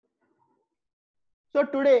So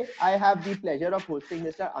today I have the pleasure of hosting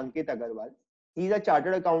Mr. Ankit Agarwal. He's a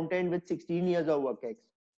chartered accountant with 16 years of work ex,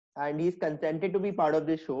 and he's consented to be part of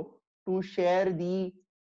this show to share the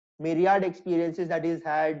myriad experiences that he's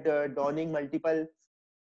had donning multiple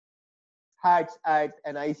hats at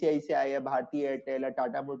an ICICI, a Bharti Airtel, a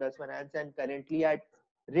Tata Motors Finance, and currently at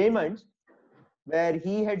Raymond's, where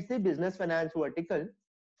he heads the business finance vertical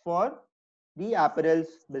for the apparels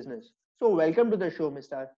business. So welcome to the show,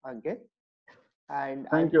 Mr. Ankit, and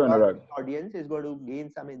I'm Thank you, sure Anurag. the audience is going to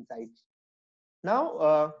gain some insights.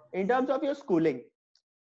 Now, in terms of your schooling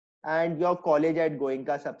and your college at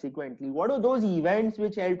Goenka subsequently, what are those events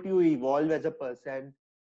which helped you evolve as a person?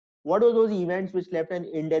 What are those events which left an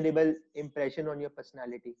indelible impression on your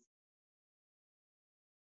personality?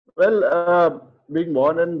 Well, being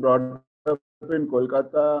born and brought up in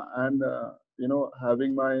Kolkata and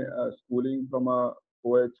having my schooling from a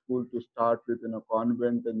co-ed school to start with in a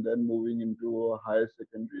convent and then moving into a higher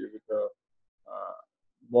secondary with a uh,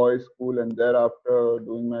 boys' school and thereafter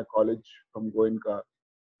doing my college from Goenka.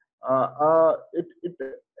 It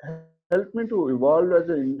helped me to evolve as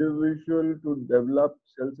an individual to develop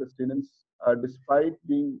self-sustenance despite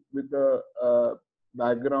being with a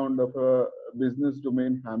background of a business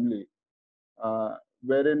domain family,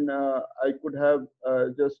 wherein I could have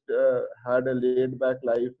just had a laid-back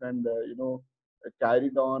life and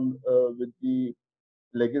carried on with the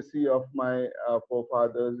legacy of my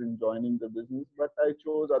forefathers in joining the business. But I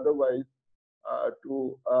chose otherwise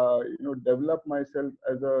to develop myself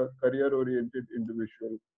as a career-oriented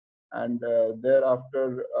individual, and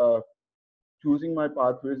thereafter choosing my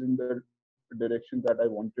pathways in the direction that I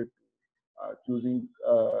wanted to. Choosing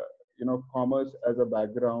commerce as a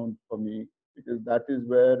background for me because that is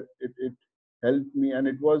where it helped me, and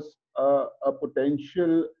it was a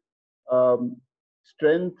potential um,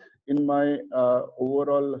 strength in my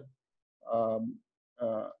overall um,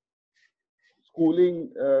 uh, schooling.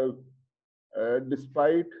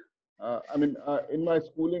 Despite, in my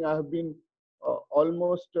schooling, I have been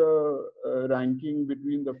almost ranking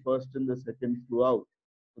between the first and the second throughout.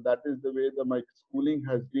 So that is the way my schooling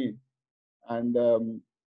has been, and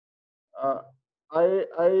uh, I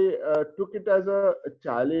took it as a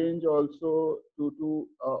challenge also to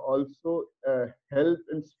also help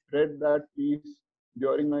and spread that peace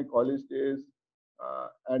during my college days,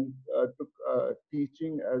 and took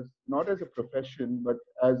teaching as not as a profession but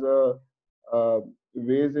as a uh,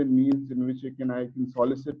 ways and means in which I can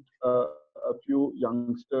solicit a few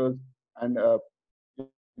youngsters and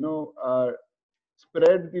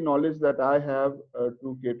spread the knowledge that I have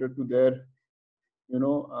to cater to their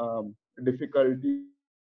difficulties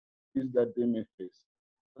that they may face.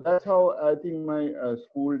 So that's how I think my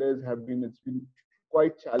school days have been. It's been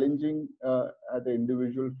quite challenging at the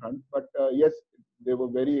individual front, but yes, they were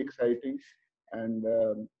very exciting. And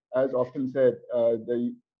as often said,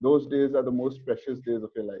 those days are the most precious days of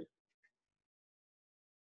your life.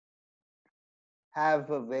 Have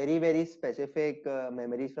very, very specific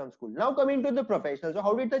memories from school. Now coming to the professional. So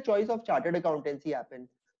how did the choice of chartered accountancy happen?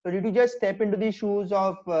 So did you just step into the shoes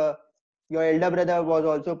of your elder brother was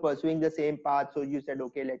also pursuing the same path? So you said,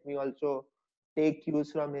 okay, let me also take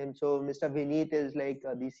cues from him. So Mr. Vineet is like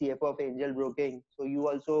the CFO of Angel Broking. So you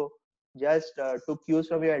also just took cues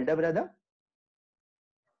from your elder brother?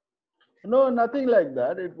 No, nothing like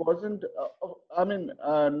that. It wasn't.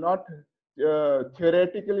 Not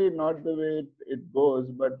theoretically, not the way it goes,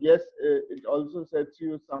 but yes, it also sets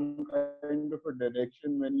you some kind of a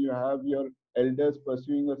direction when you have your elders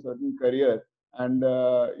pursuing a certain career, and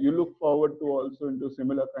you look forward to also into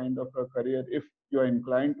similar kind of a career if you are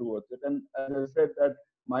inclined towards it. And as I said, that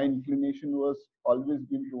my inclination was always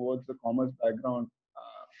been towards the commerce background.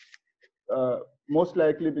 Most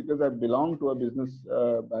likely because I belong to a business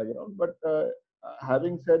background. But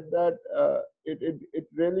having said that, it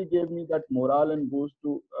really gave me that morale and boost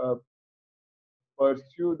to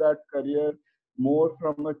pursue that career more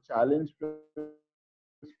from a challenge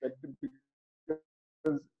perspective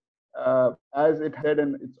because as it has been said,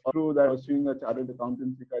 and it's also true that pursuing a chartered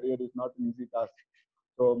accountancy career is not an easy task.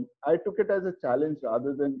 So I took it as a challenge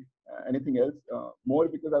rather than anything else, more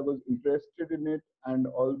because I was interested in it, and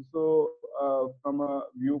also from a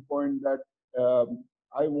viewpoint that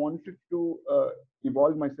I wanted to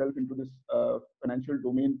evolve myself into this financial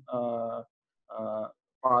domain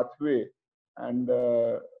pathway and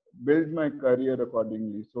build my career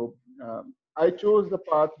accordingly. So I chose the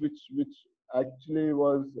path which actually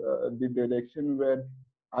was the direction where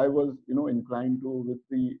I was, inclined to with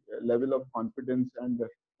the level of confidence and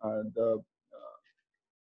the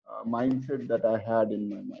mindset that I had in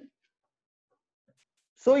my mind.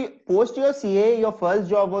 So post your CA, your first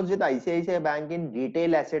job was with ICICI Bank in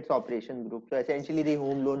retail assets operation group. So essentially the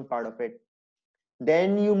home loan part of it.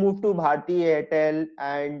 Then you moved to Bharti Airtel,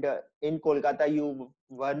 and in Kolkata you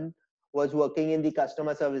one was working in the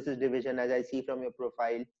customer services division, as I see from your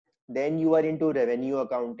profile. Then you are into revenue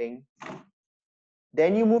accounting.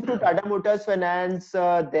 Then you moved to Tata Motors Finance.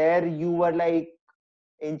 There you were like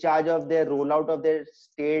in charge of their rollout of their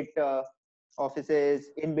state offices.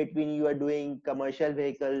 In between, you are doing commercial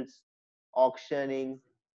vehicles, auctioning.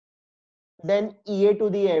 Then EA to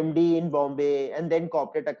the MD in Bombay, and then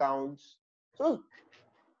corporate accounts. So,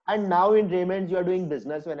 and now in Raymond's, you are doing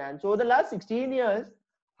business finance. So, over the last 16 years,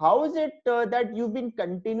 how is it that you've been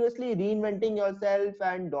continuously reinventing yourself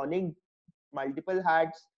and donning multiple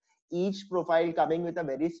hats, each profile coming with a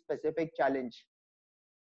very specific challenge?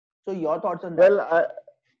 So, your thoughts on that?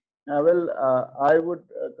 Well, I would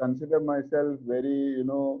consider myself very,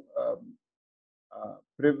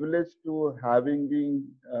 privileged to having been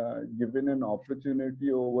given an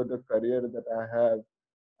opportunity over the career that I have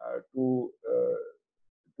to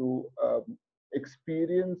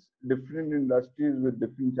experience different industries with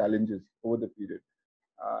different challenges over the period.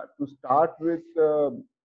 To start with,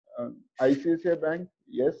 ICICI Bank,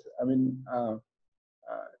 yes, I mean.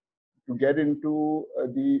 To get into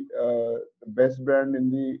the best brand in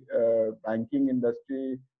the banking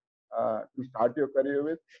industry to start your career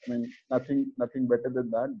with. I mean, nothing better than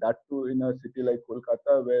that. That too in a city like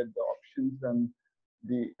Kolkata, where the options and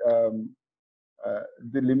the um,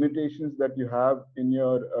 the limitations that you have in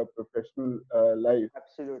your professional life.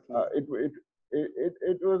 Absolutely.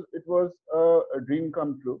 It was a dream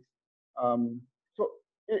come true. So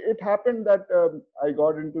it happened that I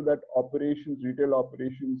got into that retail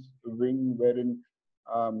operations wing, wherein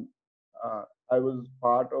um, I was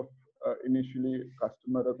part of initially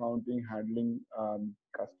customer accounting, handling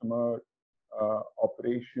customer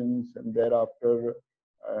operations, and thereafter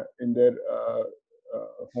in their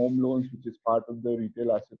home loans, which is part of the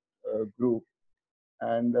retail asset group.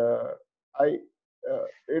 And I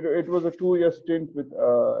it was a 2 year stint with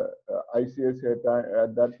ICICI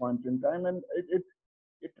at that point in time, and it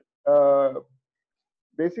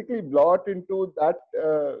basically brought into that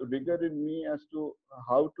rigor in me as to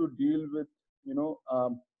how to deal with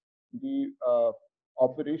the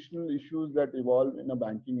operational issues that evolve in a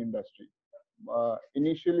banking industry.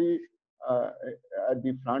 Initially, uh, at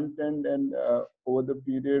the front end and over the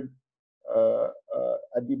period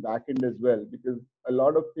at the back end as well, because a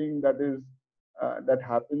lot of things that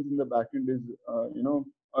happens in the back end is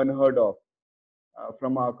unheard of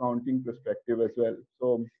from our accounting perspective as well.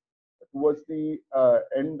 So towards the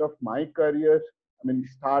end of my career, I mean,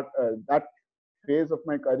 start that phase of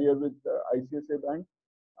my career with ICICI Bank,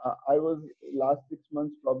 I was last 6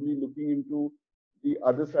 months probably looking into the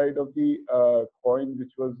other side of the coin,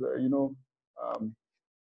 which was,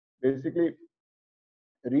 basically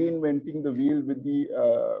reinventing the wheel with the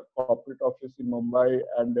corporate office in Mumbai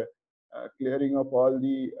and clearing up all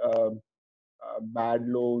the bad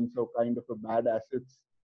loans or kind of a bad assets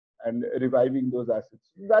and reviving those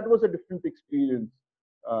assets. That was a different experience.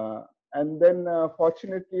 And then,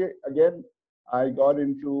 fortunately, again, I got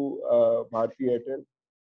into Bharti Airtel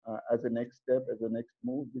as a next step, as a next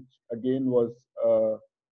move, which again was,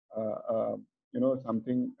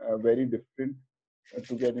 something very different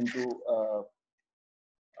to get into a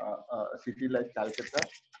city like Calcutta.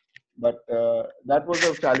 But that was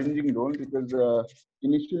a challenging role because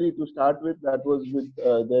initially, to start with, that was with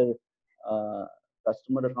their uh,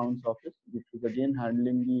 customer accounts office, which was again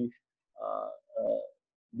handling uh, uh,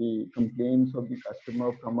 the complaints of the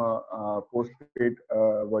customer from a postpaid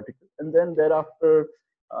vertical. And then thereafter,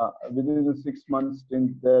 within the 6 months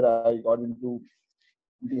stint there, I got into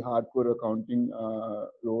the hardcore accounting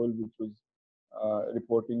role, which was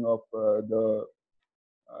reporting of the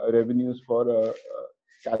revenues for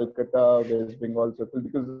Calcutta, West Bengal circle,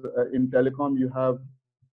 because in telecom you have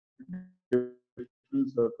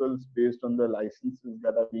different circles based on the licenses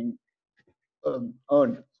that are being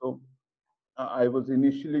earned. So I was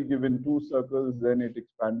initially given two circles, then it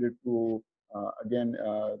expanded to again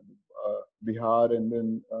Bihar, and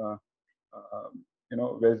then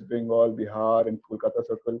West Bengal, Bihar, and Kolkata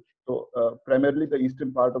circle. So primarily the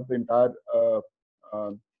eastern part of the entire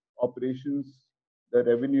uh, operations, the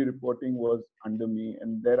revenue reporting was under me,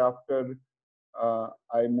 and thereafter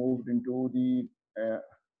I moved into the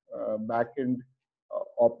back end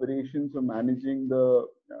operations of managing the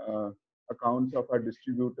accounts of our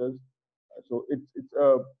distributors. So it's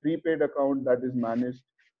a prepaid account that is managed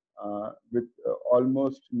with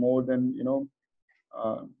almost more than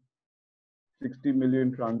uh, 60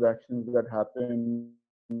 million transactions that happen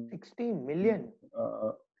 60 million.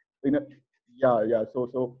 uh, in a, yeah.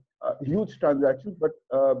 So huge transactions, but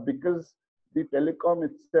because the telecom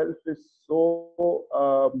itself is so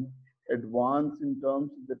advanced in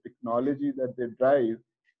terms of the technology that they drive,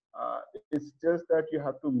 it's just that you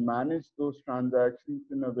have to manage those transactions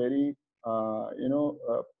in a very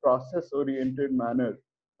process-oriented manner,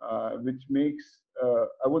 which makes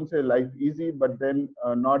I wouldn't say life easy, but then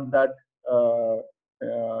not that uh,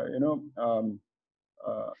 you know.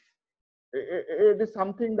 Uh, it is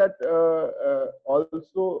something that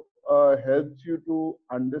also helps you to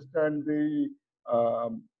understand the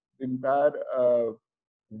entire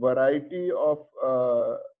variety of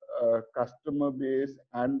customer base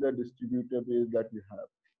and the distributor base that you have.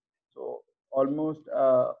 So almost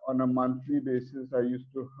on a monthly basis, I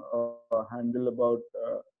used to handle about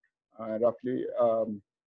roughly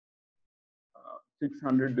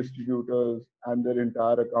 600 distributors and their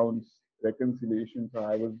entire accounts reconciliation. So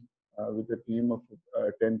I was with a team of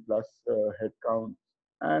 10 plus headcount.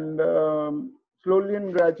 And slowly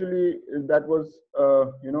and gradually, that was,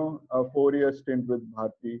 a 4 year stint with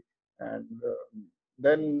Bharti. And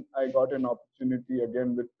then I got an opportunity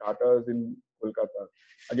again with Tata's in Kolkata.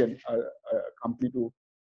 Again, a company to,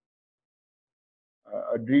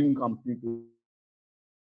 a dream company to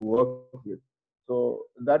work with. So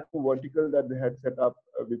that vertical that they had set up,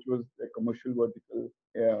 which was a commercial vertical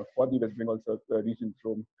for the West Bengal region.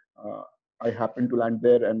 So uh, I happened to land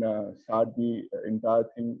there and start the entire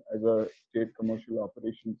thing as a state commercial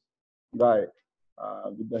operations guy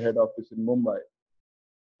with the head office in Mumbai.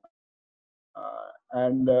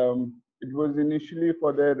 And it was initially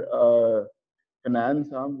for their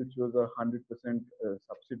finance arm, which was a 100%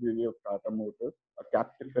 subsidiary of Tata Motors, a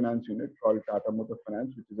captive finance unit called Tata Motor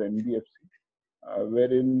Finance, which is an NBFC,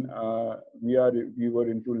 wherein we were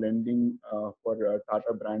into lending for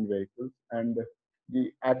Tata brand vehicles, and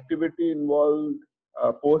the activity involved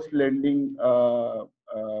post lending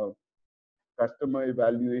customer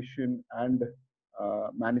evaluation and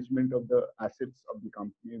management of the assets of the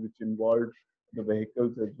company, which involved the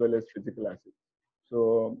vehicles as well as physical assets.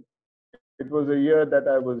 So it was a year that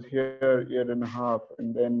I was here, year and a half,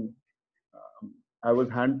 and then I was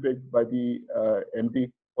handpicked by the MD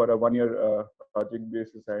for a 1 year project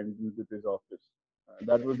based assignment with his office.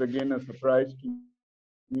 That was again a surprise to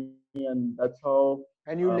me, and that's how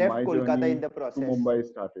And you my left Kolkata journey in the to process. Mumbai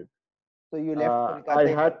started. So you left I Kolkata in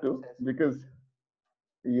the had to process. because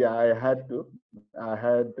yeah, I had to.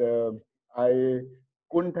 I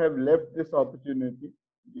couldn't have left this opportunity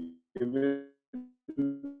given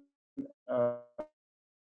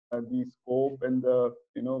the scope and the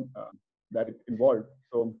that it involved.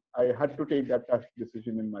 So I had to take that tough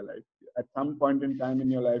decision in my life. At some point in time in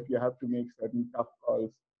your life, you have to make certain tough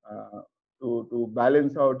calls uh, to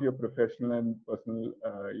balance out your professional and personal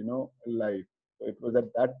life. So it was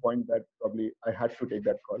at that point that probably I had to take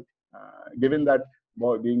that call. Given that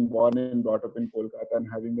being born and brought up in Kolkata and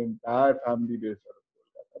having the entire family based out of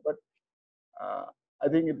Kolkata, but I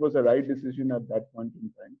think it was a right decision at that point in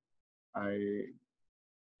time. I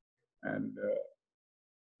and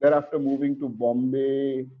Thereafter, moving to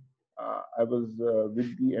Bombay, I was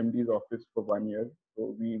with the MD's office for 1 year.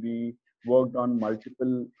 So we worked on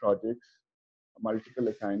multiple projects, multiple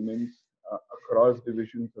assignments across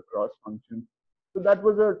divisions, across functions. So that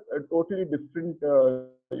was a totally different,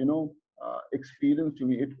 experience to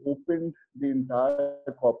me. It opened the entire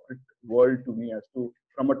corporate world to me as to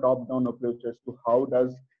from a top-down approach as to how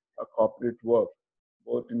does a corporate work,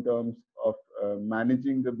 both in terms of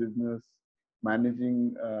managing the business,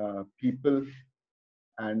 managing people,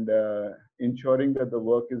 and ensuring that the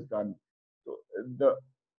work is done. So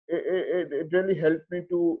it really helped me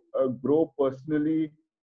to grow personally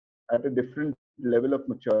at a different level of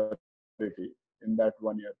maturity in that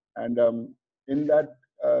 1 year. And in that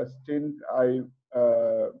stint,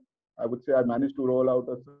 uh, I would say I managed to roll out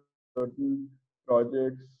a certain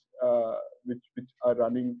projects which are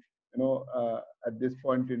running, at this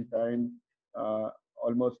point in time,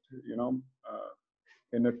 almost,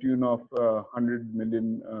 in a tune of 100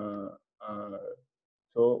 million.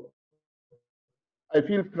 So I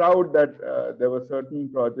feel proud that there were certain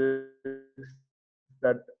projects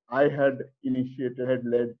that I had initiated, had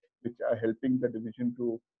led, which are helping the division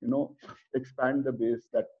to, expand the base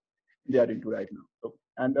that they are into right now. So,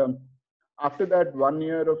 and after that 1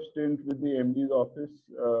 year of stint with the MD's office,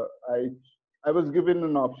 I was given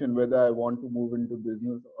an option whether I want to move into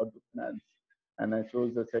business or to finance, and I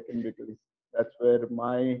chose the second because that's where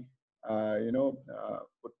my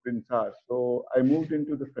footprints are. So I moved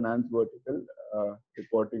into the finance vertical,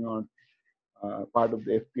 reporting on part of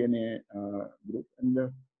the FP&A group, and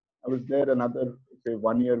I was there another say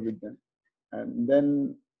 1 year with them. And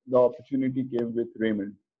then the opportunity came with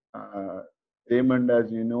Raymond. Raymond,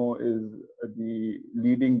 as you know, is the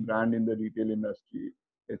leading brand in the retail industry.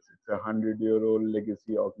 It's a 100-year-old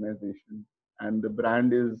legacy organization, and the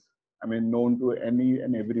brand is, I mean, known to any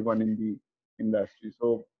and everyone in the industry.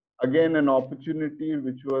 So again, an opportunity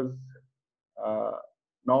which was uh,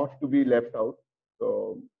 not to be left out.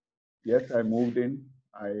 So yes, I moved in.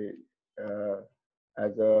 I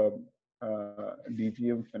as a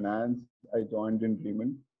DGM Finance, I joined in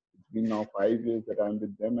Raymond. It's been now 5 years that I'm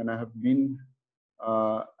with them, and I have been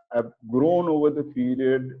I've grown over the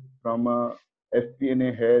period from a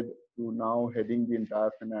FP&A head to now heading the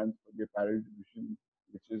entire finance for the apparel division,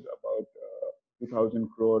 which is about 2,000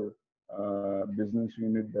 crore business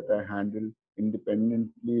unit that I handle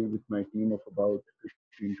independently with my team of about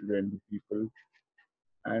 15 to 20 people.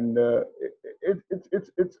 And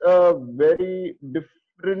it's a very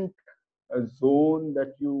different zone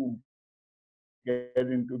that you get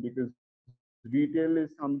into, because retail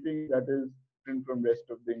is something that is different from rest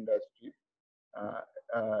of the industry. Uh,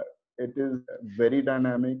 uh, it is very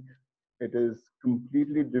dynamic. It is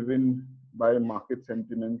completely driven by market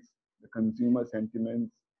sentiments, the consumer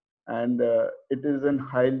sentiments, and it is a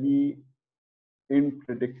highly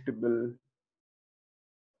unpredictable,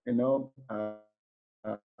 you know,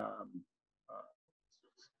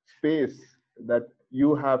 space that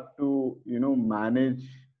you have to, manage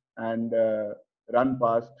and run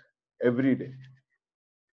past every day.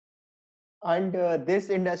 And this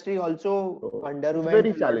industry also So it's underwent very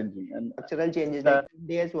a lot of challenging, and structural changes like that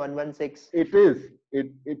DS 116. it is.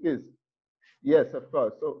 It is. Yes, of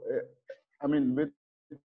course. So I mean, with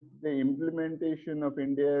the implementation of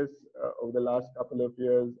India's over the last couple of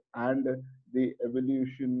years, and the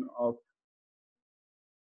evolution of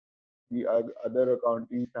the other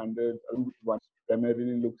accounting standards, which one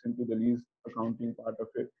primarily looks into the lease accounting part of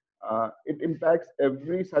it. It impacts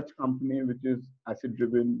every such company which is asset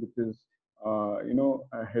driven, which is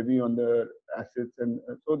heavy on the assets, and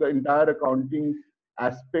so the entire accounting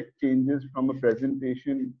aspect changes from a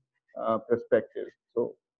presentation perspective.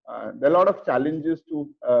 So there are a lot of challenges to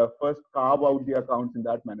first carve out the accounts in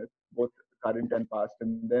that manner, both current and past,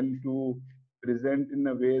 and then to present in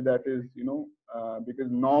a way that is, because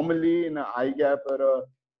normally in a IGAP or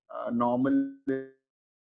a normal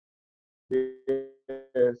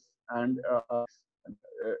and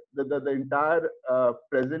the entire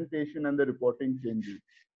presentation and the reporting changes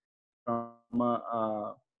from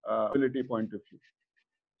a ability point of view.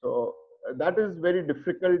 So that is very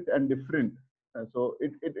difficult and different. So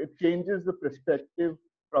it changes the perspective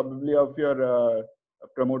probably of your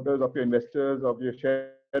promoters, of your investors, of your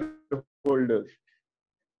shareholders,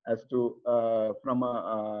 as to from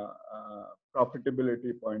a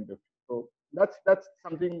profitability point of view. So that's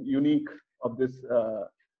something unique of this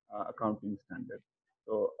accounting standard.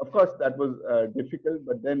 So of course that was difficult,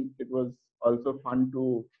 but then it was also fun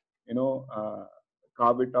to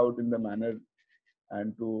carve it out in the manner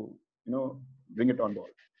and to bring it on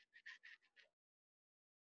board.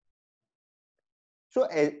 So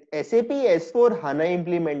SAP S4 HANA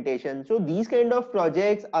implementation. So these kind of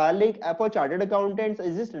projects are like for chartered accountants.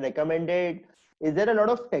 Is this recommended? Is there a lot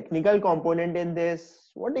of technical component in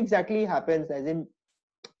this? What exactly happens? As in,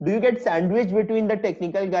 do you get sandwiched between the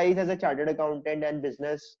technical guys as a chartered accountant and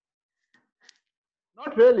business?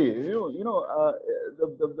 Not really.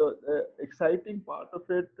 The exciting part of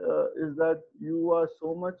it is that you are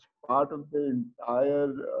so much part of the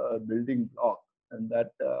entire building block, and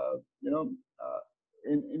that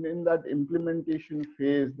in that implementation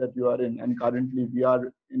phase that you are in, and currently we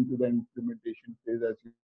are into the implementation phase, as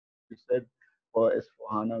you said, for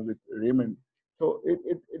S4HANA with Raymond. So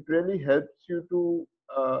it really helps you to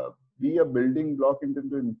be a building block into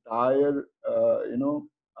the entire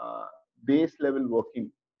base level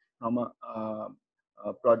working from a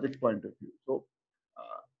project point of view. So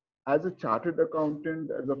as a chartered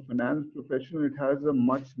accountant, as a finance professional, it has a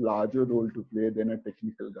much larger role to play than a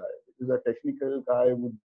technical guy. Because a technical guy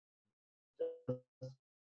would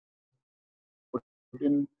put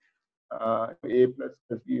in A plus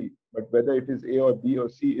B, but whether it is A or B or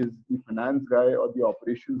C is the finance guy or the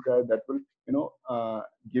operations guy that will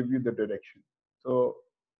give you the direction. So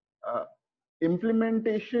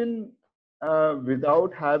implementation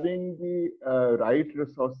without having the right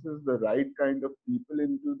resources, the right kind of people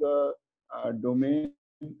into the domain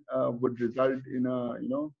would result in a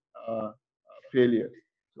failure.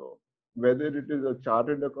 So whether it is a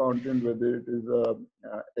chartered accountant, whether it is a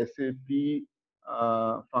SAP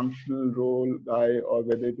functional role guy, or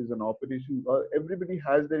whether it is an operations, or everybody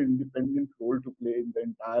has their independent role to play in the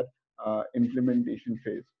entire implementation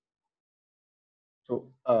phase. So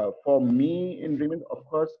for me in Dreamint, of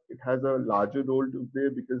course, it has a larger role to play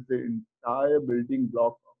because the entire building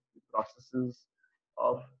block of the processes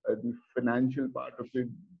of the financial part of it,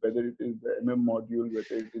 whether it is the module,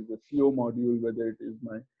 whether it is the CO module, whether it is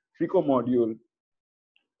my FICO module,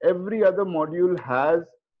 every other module has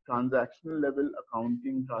transactional level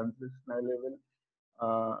accounting, transactional level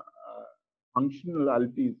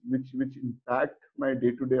functionalities which impact my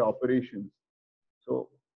day-to-day operations. So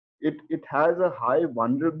it has a high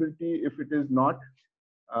vulnerability if it is not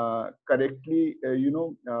correctly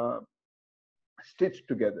stitched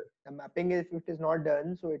together. The mapping, if it is not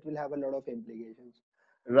done, so it will have a lot of implications.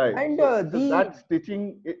 Right. And So that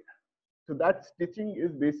stitching, so that stitching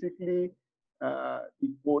is basically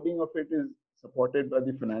the coding of it is supported by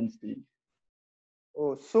the finance team.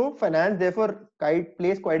 oh, so finance therefore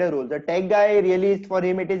plays quite a role. The tech guy really, for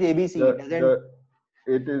him, it is ABC.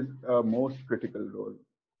 It is a most critical role.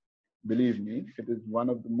 Believe me, it is one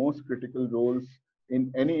of the most critical roles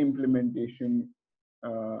in any implementation,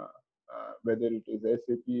 whether it is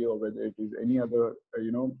SAP or whether it is any other,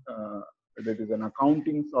 whether it is an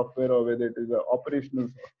accounting software or whether it is an operational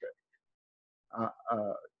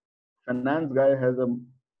software. Finance guy has a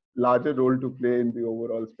larger role to play in the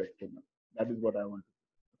overall spectrum. That is what I want to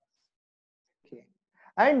say. Okay.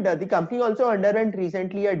 And the company also underwent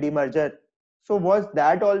recently a demerger. So was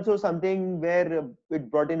that also something where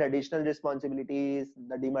it brought in additional responsibilities,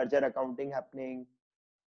 the demerger accounting happening?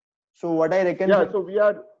 So what I reckon. Yeah, so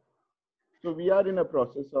we are in a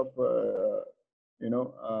process of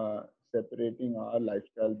separating our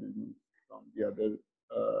lifestyle business from the other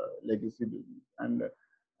legacy business, and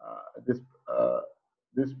this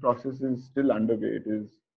this process is still underway. It is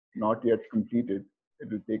not yet completed.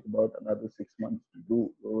 It will take about another 6 months to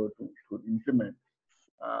do to implement.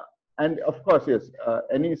 And of course, yes,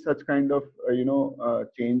 any such kind of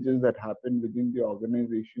changes that happen within the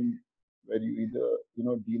organization, where you either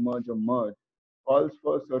demerge or merge, calls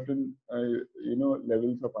for certain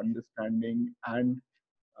levels of understanding and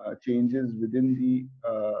changes within the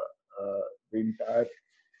entire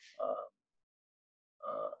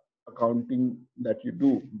uh, accounting that you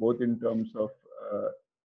do, both in terms of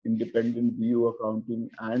independent BU accounting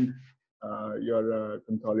and your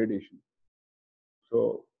consolidation.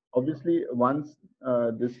 So obviously, once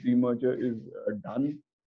this demerger is done,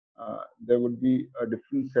 there would be a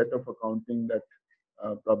different set of accounting that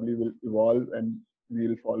probably will evolve and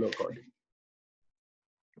we'll follow accordingly.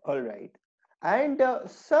 All right. And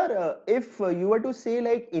sir, if you were to say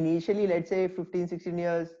like initially, let's say 15, 16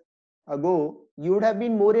 years ago, you would have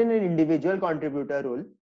been more in an individual contributor role.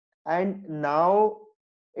 And now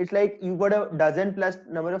it's like you got a dozen plus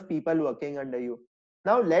number of people working under you.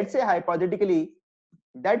 Now, let's say hypothetically,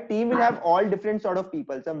 that team will have all different sort of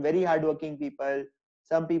people, some very hardworking people,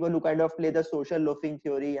 some people who kind of play the social loafing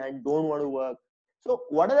theory and don't want to work. So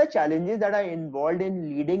what are the challenges that are involved in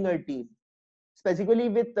leading a team? Specifically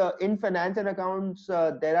with in finance and accounts,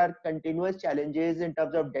 there are continuous challenges in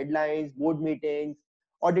terms of deadlines, board meetings,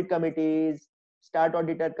 audit committees, start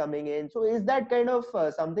auditor coming in. So is that kind of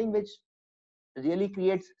something which really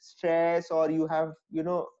creates stress, or you have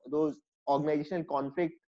those organizational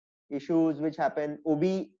conflict issues which happen? OB,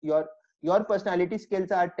 your personality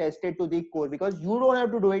skills are tested to the core, because you don't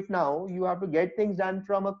have to do it now. You have to get things done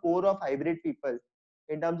from a core of hybrid people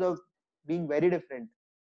in terms of being very different.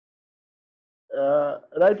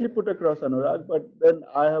 Rightly put across, Anurag, but then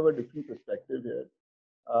I have a different perspective here.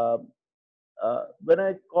 Um, when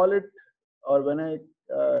I call it, or when I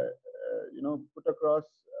put across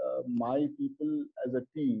my people as a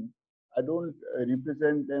team, I don't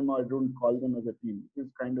represent them or I don't call them as a team. It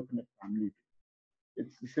is kind of in a family.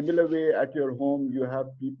 It's a similar way at your home. You have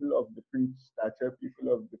people of different stature,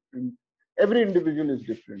 people of different. Every individual is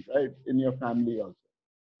different, right? In your family also.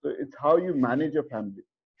 So it's how you manage a family.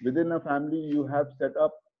 Within a family, you have set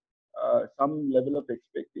up some level of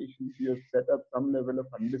expectations. You have set up some level of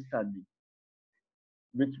understanding,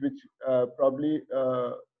 which probably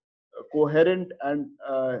coherent and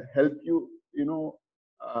help you,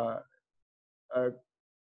 uh, uh,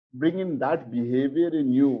 bring in that behavior in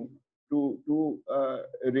you to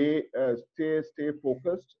stay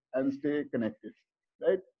focused and stay connected,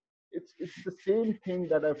 right? It's the same thing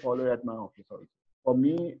that I follow at my office also. For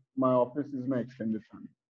me, my office is my extended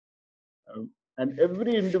family. And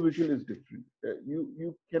every individual is different.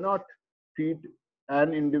 You cannot treat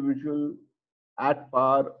an individual at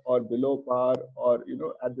par or below par, or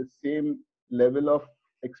at the same level of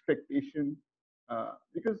expectation,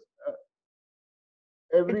 because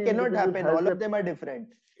every It cannot individual happen. has All a. of them are different.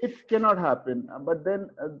 It cannot happen. But then,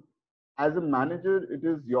 as a manager, it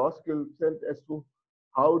is your skill set as to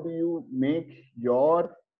how do you make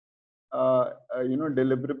your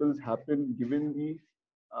deliverables happen given the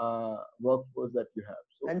workforce that you have.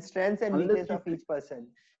 So And strengths and unless weakness of each person.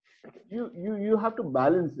 you have to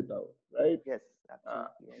balance it out, right? Yes, uh,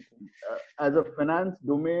 absolutely. I think. as a finance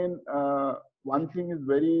domain, one thing is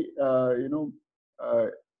very uh,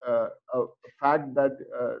 a fact that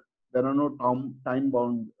there are no time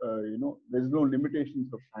bound, there's no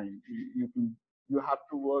limitations of time. You have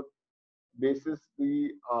to work basis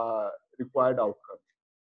the required outcome.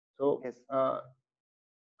 So Yes.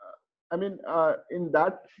 I mean, in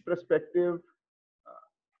that perspective, uh,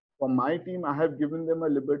 for my team, I have given them a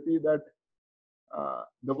liberty that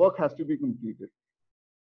the work has to be completed.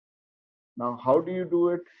 Now, how do you do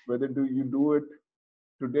it? Whether do you do it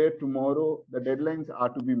today, tomorrow, the deadlines are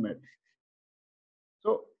to be met.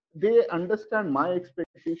 So they understand my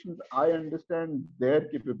expectations. I understand their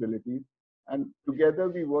capabilities, and together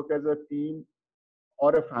we work as a team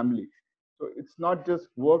or a family. So it's not just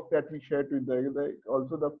work that we share together; it's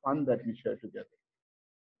also the fun that we share together.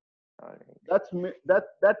 All right.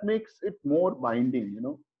 That makes it more binding.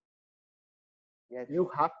 Yes. You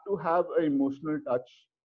have to have an emotional touch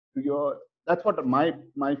to your. That's what my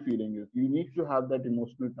feeling is. You need to have that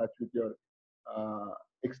emotional touch with your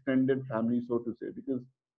extended family, so to say, because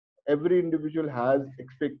every individual has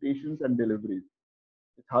expectations and deliveries.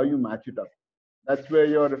 It's how you match it up. That's where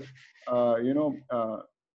your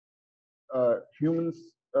humans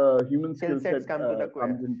human Skill skill set sets come to the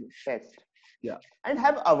comes into. test. Yeah. And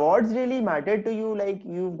have awards really mattered to you? Like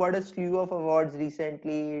you've got a slew of awards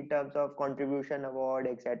recently in terms of contribution award,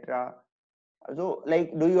 etc. So,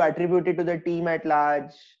 like, do you attribute it to the team at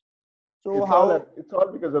large? So how? It's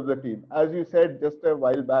all because of the team. As you said just a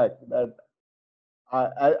while back, that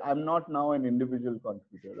I'm not now an individual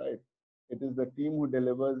contributor, right? It is the team who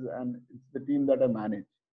delivers, and it's the team that I manage.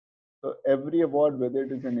 So every award, whether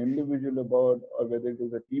it is an individual award or whether it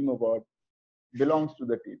is a team award, belongs to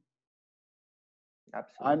the team.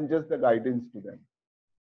 I'm Absolutely. just the guidance to them.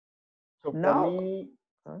 So for Now, me,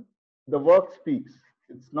 huh? the work speaks.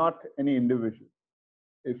 It's not any individual.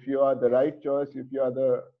 If you are the right choice, if you are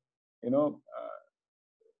the, you know,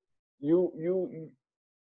 you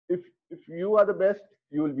if you are the best,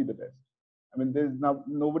 you will be the best. I mean, there's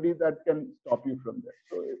nobody that can stop you from that.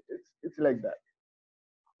 So it's like that.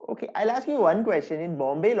 Okay, I'll ask you one question. In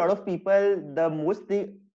Bombay, a lot of people, the most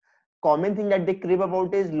common thing that they crib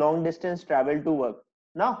about is long distance travel to work.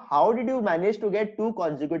 Now, how did you manage to get two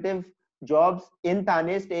consecutive jobs in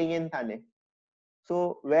Thane, staying in Thane?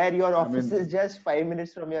 So, where your I office mean, is just 5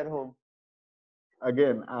 minutes from your home.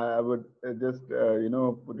 again, I would just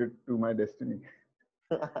put it to my destiny.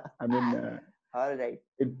 I mean, All right.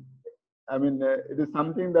 it. I mean, it is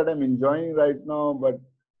something that I'm enjoying right now, but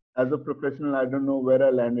as a professional, I don't know where I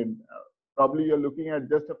landed. Probably you're looking at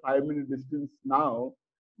just a 5 minute distance now,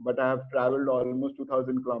 but I have traveled almost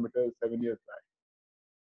 2,000 kilometers 7 years back,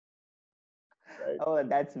 right? Oh,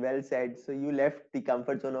 that's well said. So you left the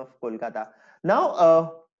comfort zone of Kolkata.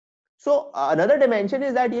 Now, another dimension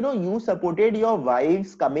is that you supported your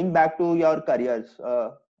wife's coming back to your careers,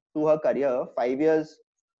 to her career 5 years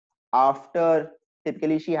after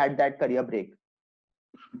typically she had that career break.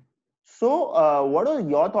 So, what are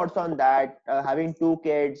your thoughts on that? Having two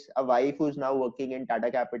kids, a wife who's now working in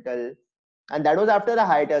Tata Capital, and that was after a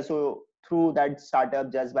hiatus. So through that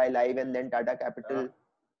startup Just by Live and then Tata Uh, Capital.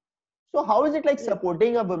 So how is it like See,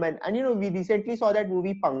 supporting a woman? And we recently saw that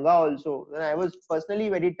movie Panga also, and I was personally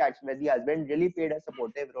very touched where the husband really played a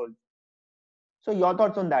supportive role. So your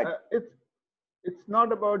thoughts on that? it's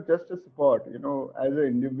not about just a support. As an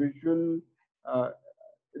individual, uh,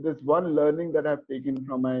 there's one learning that I've taken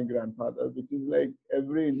from my grandfather, which is like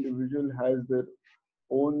every individual has their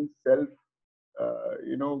own uh,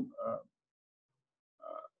 you know, uh,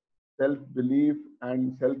 self belief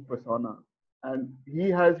and self persona, and he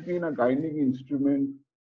has been a guiding instrument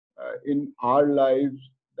in our lives,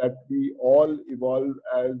 that we all evolve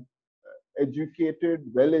as educated,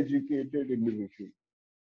 well educated individuals.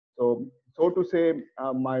 So to say,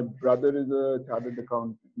 my brother is a chartered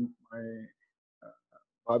accountant, my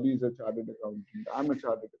Bobby is a chartered accountant, I'm a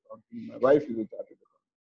chartered accountant, my wife is a chartered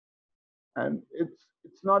accountant, and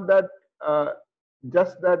it's not that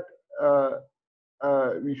just that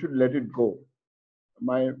we should let it go.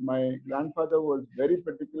 My grandfather was very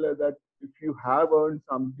particular that if you have earned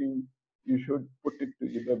something, you should put it to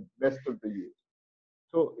the best of the use.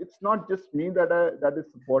 So it's not just me that is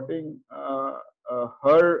supporting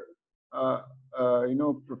her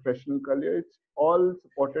professional career. It's all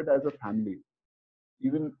supported as a family.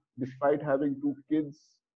 Even despite having two kids,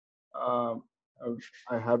 uh, uh,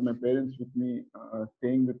 I have my parents with me,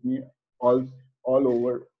 staying with me. Also, all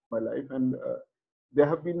over my life, and they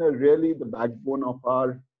have been really the backbone of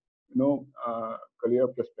our, career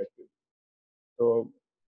perspective. So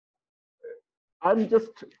I'm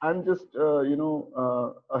just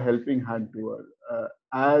a helping hand to her,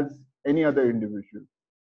 as any other individual.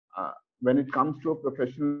 Uh, when it comes to a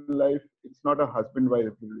professional life, it's not a husband-wife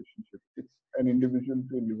relationship. It's an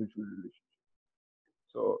individual-to-individual relationship.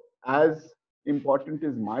 So as important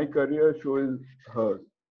is my career, so is hers.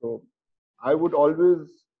 So I would always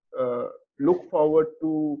uh, look forward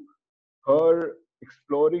to her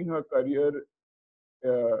exploring her career,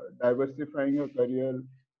 diversifying her career,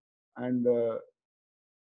 and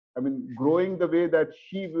growing the way that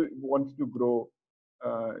she wants to grow,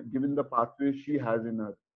 given the pathway she has in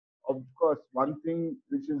her. Of course, one thing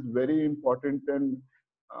which is very important and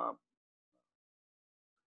uh,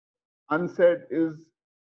 unsaid is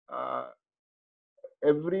uh,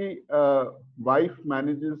 every wife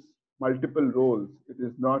manages multiple roles. It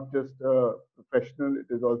is not just a professional; it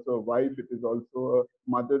is also a wife. It is also a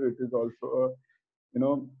mother. It is also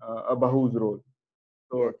a bahu's role.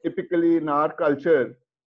 So Yes. typically in our culture,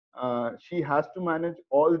 she has to manage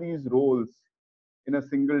all these roles in a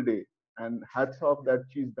single day. And hats off that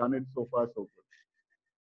she's done it so far so good.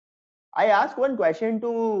 I ask one question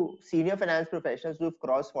to senior finance professionals who've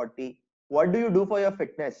crossed 40. What do you do for your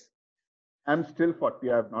fitness? I'm still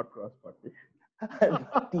 40. I have not crossed 40.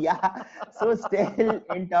 But yeah, so still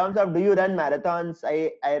in terms of, do you run marathons?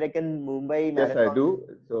 I reckon Mumbai Yes, I marathon. do.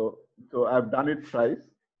 So I've done it thrice.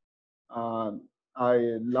 I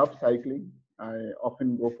love cycling. I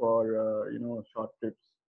often go for short trips,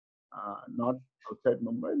 not outside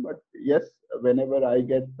Mumbai, but yes, whenever I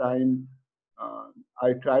get time, uh,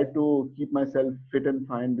 I try to keep myself fit and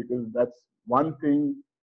fine, because that's one thing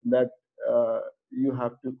that you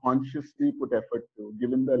have to consciously put effort to,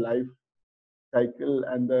 given the life cycle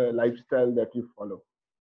and the lifestyle that you follow.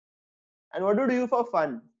 And what do you do for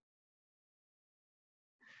fun?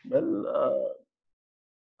 Well,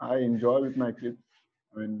 I enjoy with my kids.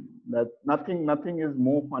 I mean, that nothing is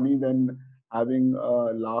more funny than having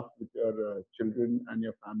a laugh with your children and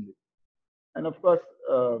your family. And of course,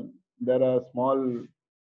 there are small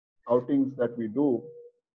outings that we do,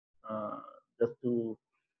 uh, just to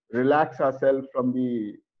relax ourselves from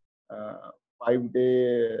the uh, 5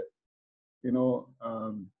 day,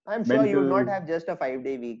 I'm sure you would not mental. have just a 5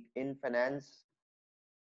 day week in finance.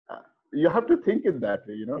 Uh, you have to think it that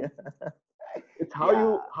way. It's how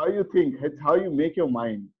Yeah, you think. It's how you make your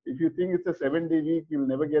mind. If you think it's a 7 day week, you'll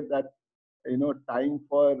never get that time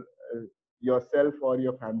for yourself or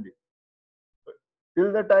your family.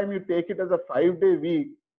 Till the time you take it as a 5 day week,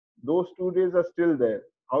 those 2 days are still there.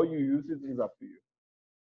 How you use it is up to you.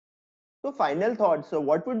 so final thoughts. So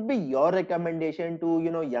what would be your recommendation to,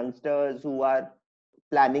 youngsters who are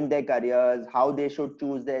planning their careers, how they should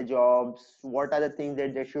choose their jobs, what are the things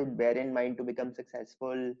that they should bear in mind to become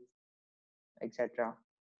successful, etc.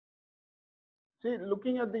 See,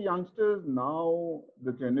 looking at the youngsters now,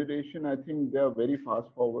 the generation, I think they are very fast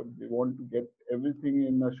forward. They want to get everything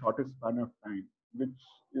in the shortest span of time, which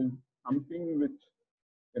is something which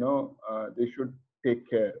they should take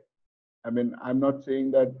care. I mean, I'm not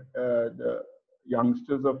saying that the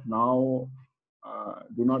youngsters of now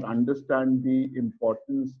do not understand the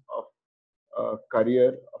importance of career.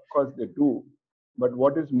 Of course, they do. But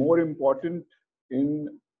what is more important in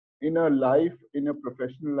a life, in a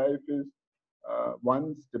professional life, is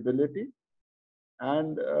one, stability,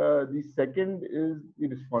 and the second is the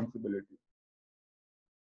responsibility.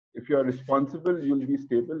 If you are responsible, you'll be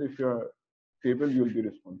stable. If you are stable, you'll be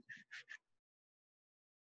responsible.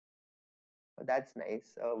 That's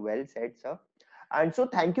nice. Well said, sir. And so,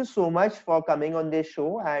 thank you so much for coming on this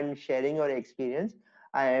show and sharing your experience.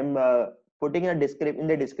 I am putting in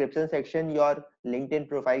the description section your LinkedIn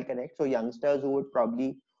profile connect. So, youngsters who would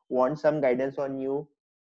probably want some guidance on you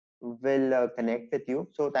will connect with you.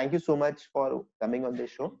 So, thank you so much for coming on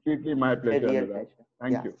this show. Completely my A pleasure, real Anurag. pleasure.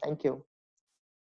 Thank Yeah, you. thank you.